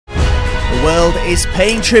The world is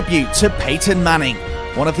paying tribute to Peyton Manning.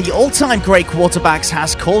 One of the all-time great quarterbacks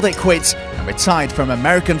has called it quits and retired from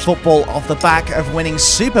American football off the back of winning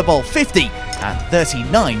Super Bowl 50 at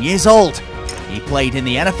 39 years old. He played in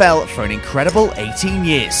the NFL for an incredible 18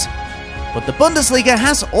 years. But the Bundesliga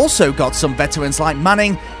has also got some veterans like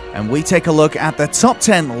Manning, and we take a look at the top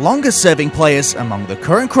 10 longest-serving players among the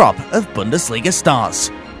current crop of Bundesliga stars.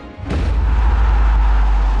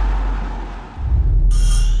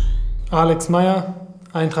 Alex Meyer,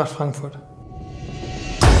 Eintracht Frankfurt.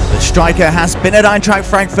 The striker has been at Eintracht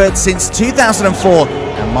Frankfurt since 2004,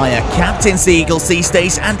 and Meyer captains the Eagles these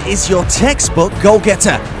days and is your textbook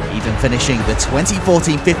goal-getter, even finishing the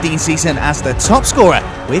 2014-15 season as the top scorer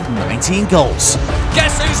with 19 goals.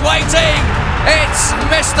 Guess who's waiting? It's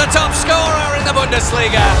Mr. Top Scorer in the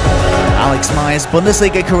Bundesliga. Alex Meyer's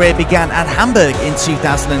Bundesliga career began at Hamburg in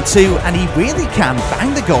 2002, and he really can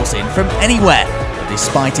bang the goals in from anywhere.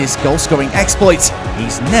 Despite his goal-scoring exploits,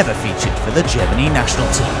 he's never featured for the Germany national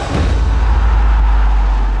team.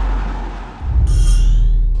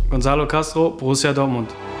 Gonzalo Castro, Borussia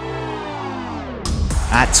Dortmund.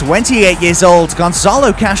 At 28 years old,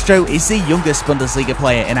 Gonzalo Castro is the youngest Bundesliga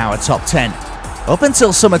player in our top 10. Up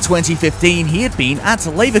until summer 2015, he had been at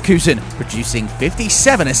Leverkusen, producing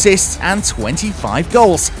 57 assists and 25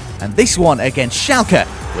 goals, and this one against Schalke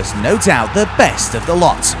was no doubt the best of the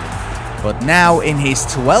lot. But now, in his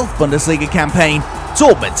 12th Bundesliga campaign,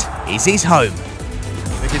 Dortmund is his home.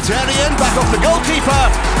 Mkhitaryan back off the goalkeeper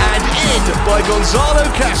and in by Gonzalo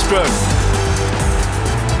Castro.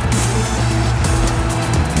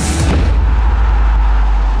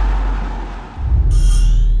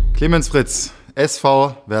 Clemens Fritz,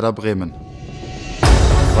 SV Werder Bremen.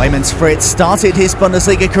 Clemens Fritz started his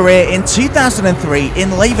Bundesliga career in 2003 in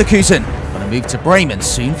Leverkusen, but a move to Bremen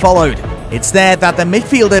soon followed. It's there that the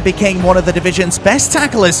midfielder became one of the division's best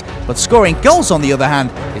tacklers, but scoring goals, on the other hand,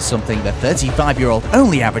 is something the 35-year-old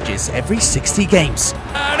only averages every 60 games.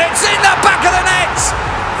 And it's in the back of the net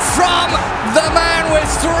from the man with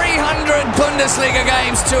 300 Bundesliga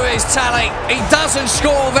games to his tally. He doesn't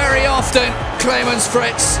score very often, Clemens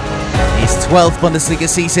Fritz. His 12th Bundesliga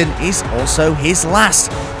season is also his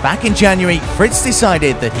last. Back in January, Fritz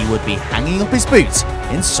decided that he would be hanging up his boots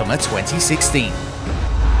in summer 2016.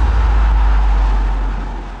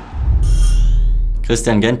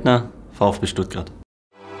 Christian Gentner, VfB Stuttgart.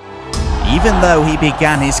 Even though he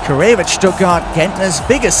began his career at Stuttgart, Gentner's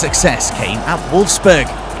biggest success came at Wolfsburg.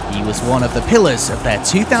 He was one of the pillars of their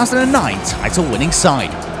 2009 title-winning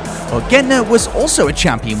side. But Gentner was also a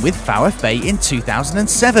champion with VfB in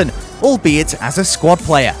 2007, albeit as a squad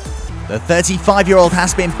player. The 35-year-old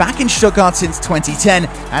has been back in Stuttgart since 2010,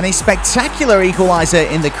 and a spectacular equaliser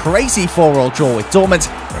in the crazy 4-4 draw with Dortmund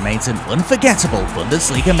remains an unforgettable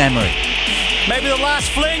Bundesliga memory. Maybe the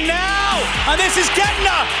last fling now, and this is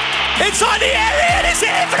Gentner inside the area, and it's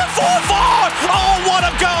in for the 4-4. Oh, what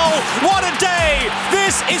a goal! What a day!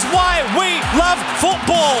 This is why we love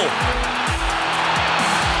football.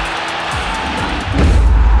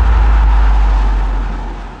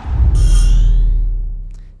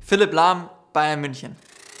 Philipp Lahm, Bayern München.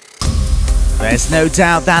 There's no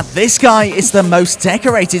doubt that this guy is the most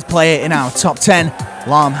decorated player in our top 10.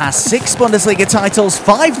 Lahm has 6 Bundesliga titles,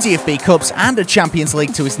 5 DFB Cups and a Champions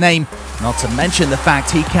League to his name, not to mention the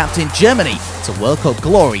fact he captained Germany to World Cup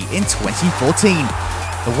glory in 2014.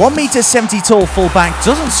 The 1m70 tall fullback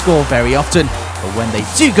doesn't score very often, but when they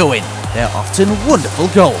do go in, they're often wonderful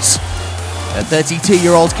goals. The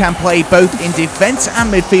 32-year-old can play both in defence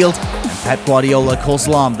and midfield, and Pep Guardiola calls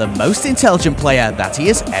Lahm the most intelligent player that he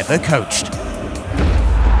has ever coached.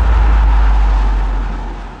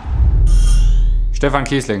 Stefan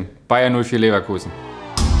Kiesling, Bayern 04 Leverkusen.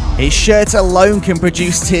 His shirt alone can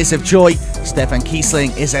produce tears of joy. Stefan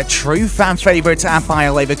Kiesling is a true fan favourite at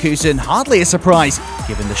Bayer Leverkusen, hardly a surprise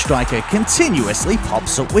given the striker continuously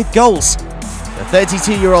pops up with goals. The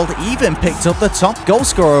 32-year-old even picked up the top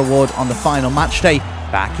goalscorer award on the final match day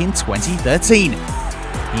back in 2013.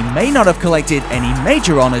 He may not have collected any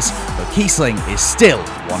major honours, but Kiesling is still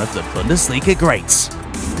one of the Bundesliga greats.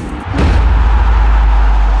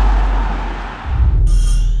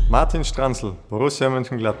 Martin Stranzl, Borussia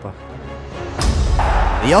Mönchengladbach.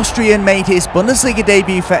 The Austrian made his Bundesliga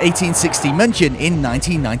debut for 1860 München in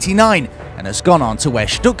 1999 and has gone on to wear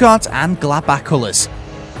Stuttgart and Gladbach colours.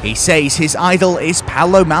 He says his idol is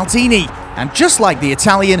Paolo Maldini, and just like the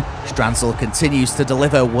Italian, Stranzl continues to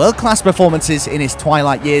deliver world-class performances in his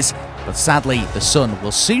twilight years, but sadly the sun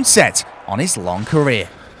will soon set on his long career.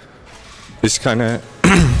 Ist keine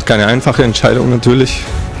einfache Entscheidung natürlich.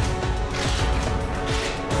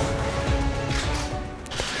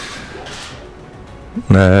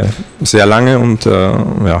 eine sehr lange und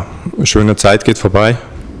ja, schöne Zeit geht vorbei.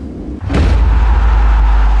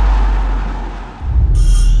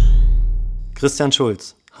 Christian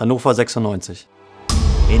Schulz, Hannover 96.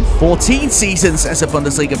 In 14 seasons as a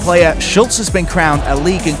Bundesliga player, Schulz has been crowned a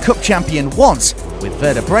league and cup champion once with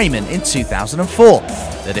Werder Bremen in 2004.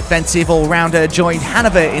 The defensive all-rounder joined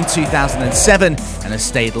Hannover in 2007 and has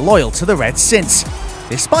stayed loyal to the Reds since.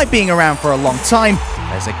 Despite being around for a long time,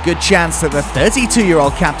 there's a good chance that the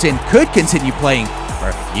 32-year-old captain could continue playing for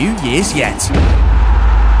a few years yet.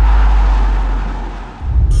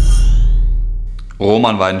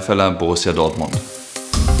 Roman Weidenfeller, Borussia Dortmund.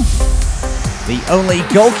 The only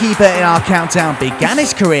goalkeeper in our countdown began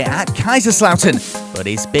his career at Kaiserslautern, but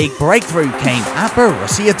his big breakthrough came at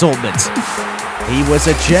Borussia Dortmund. He was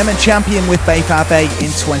a German champion with BVB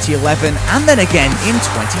in 2011 and then again in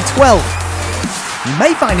 2012. He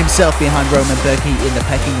may find himself behind Roman Bürki in the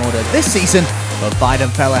pecking order this season, but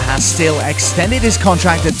Weidenfeller has still extended his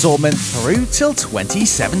contract at Dortmund through till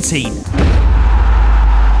 2017.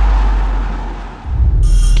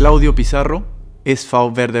 Claudio Pizarro,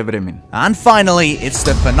 SV Werder Bremen. And finally, it's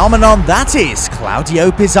the phenomenon that is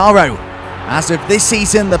Claudio Pizarro. As of this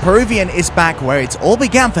season, the Peruvian is back where it all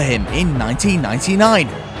began for him in 1999.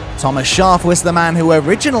 Thomas Schaaf was the man who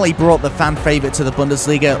originally brought the fan favourite to the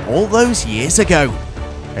Bundesliga all those years ago.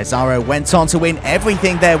 Pizarro went on to win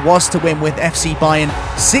everything there was to win with FC Bayern,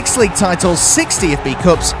 6 league titles, 6 DFB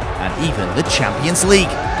Cups, and even the Champions League.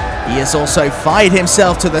 He has also fired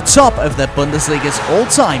himself to the top of the Bundesliga's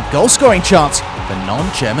all-time goal-scoring chart for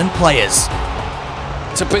non-German players.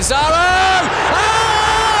 To Pizarro!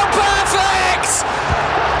 Oh, perfect!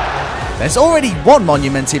 There's already one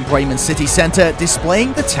monument in Bremen city centre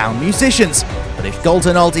displaying the town musicians, but if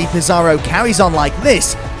Golden Oldie Pizarro carries on like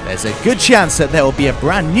this, there's a good chance that there will be a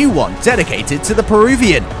brand new one dedicated to the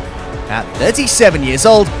Peruvian. At 37 years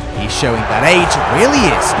old, he's showing that age really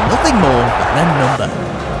is nothing more than a number.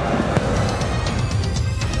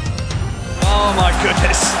 Oh my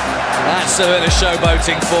goodness, that's a bit of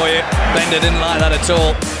showboating for you. Bender didn't like that at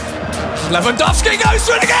all. Lewandowski goes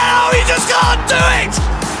through it again. Oh, he just can't do it.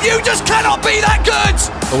 You just cannot be that good.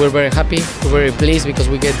 We're very happy, we're very pleased because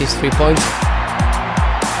we get these 3 points.